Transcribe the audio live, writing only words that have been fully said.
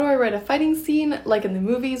write a fighting scene like in the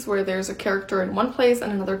movies where there's a character in one place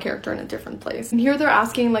and another character in a different place. And here they're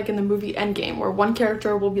asking like in the movie Endgame, where one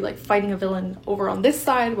character will be like fighting a villain over on this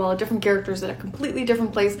side while a different character is in a completely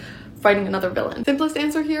different place fighting another villain. Simplest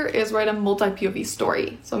answer here is write a multi-POV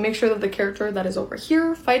story. So make sure that the character that is over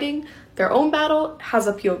here fighting their own battle has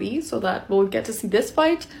a POV so that we'll get to see this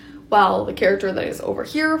fight, while the character that is over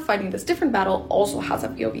here fighting this different battle also has a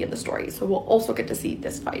POV in the story, so we'll also get to see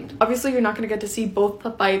this fight. Obviously, you're not going to get to see both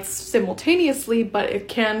the fights simultaneously, but it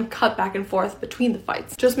can cut back and forth between the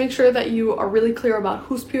fights. Just make sure that you are really clear about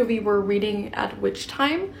whose POV we're reading at which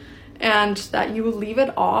time, and that you leave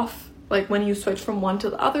it off. Like when you switch from one to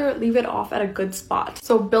the other, leave it off at a good spot.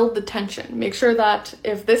 So build the tension. Make sure that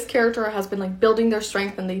if this character has been like building their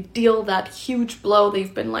strength and they deal that huge blow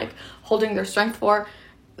they've been like holding their strength for,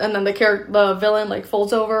 and then the villain like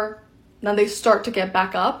folds over, then they start to get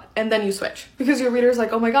back up, and then you switch. Because your reader's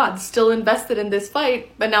like, oh my god, still invested in this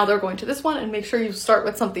fight, but now they're going to this one, and make sure you start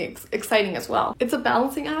with something exciting as well. It's a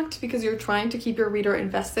balancing act because you're trying to keep your reader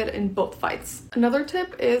invested in both fights. Another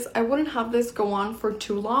tip is I wouldn't have this go on for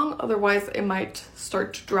too long, otherwise it might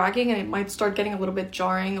start dragging and it might start getting a little bit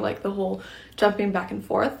jarring, like the whole jumping back and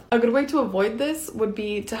forth. A good way to avoid this would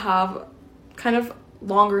be to have kind of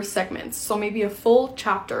longer segments. So maybe a full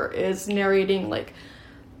chapter is narrating like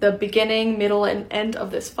the beginning, middle, and end of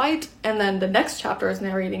this fight, and then the next chapter is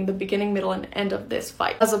narrating the beginning, middle, and end of this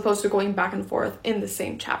fight, as opposed to going back and forth in the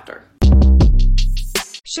same chapter.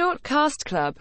 Short Cast Club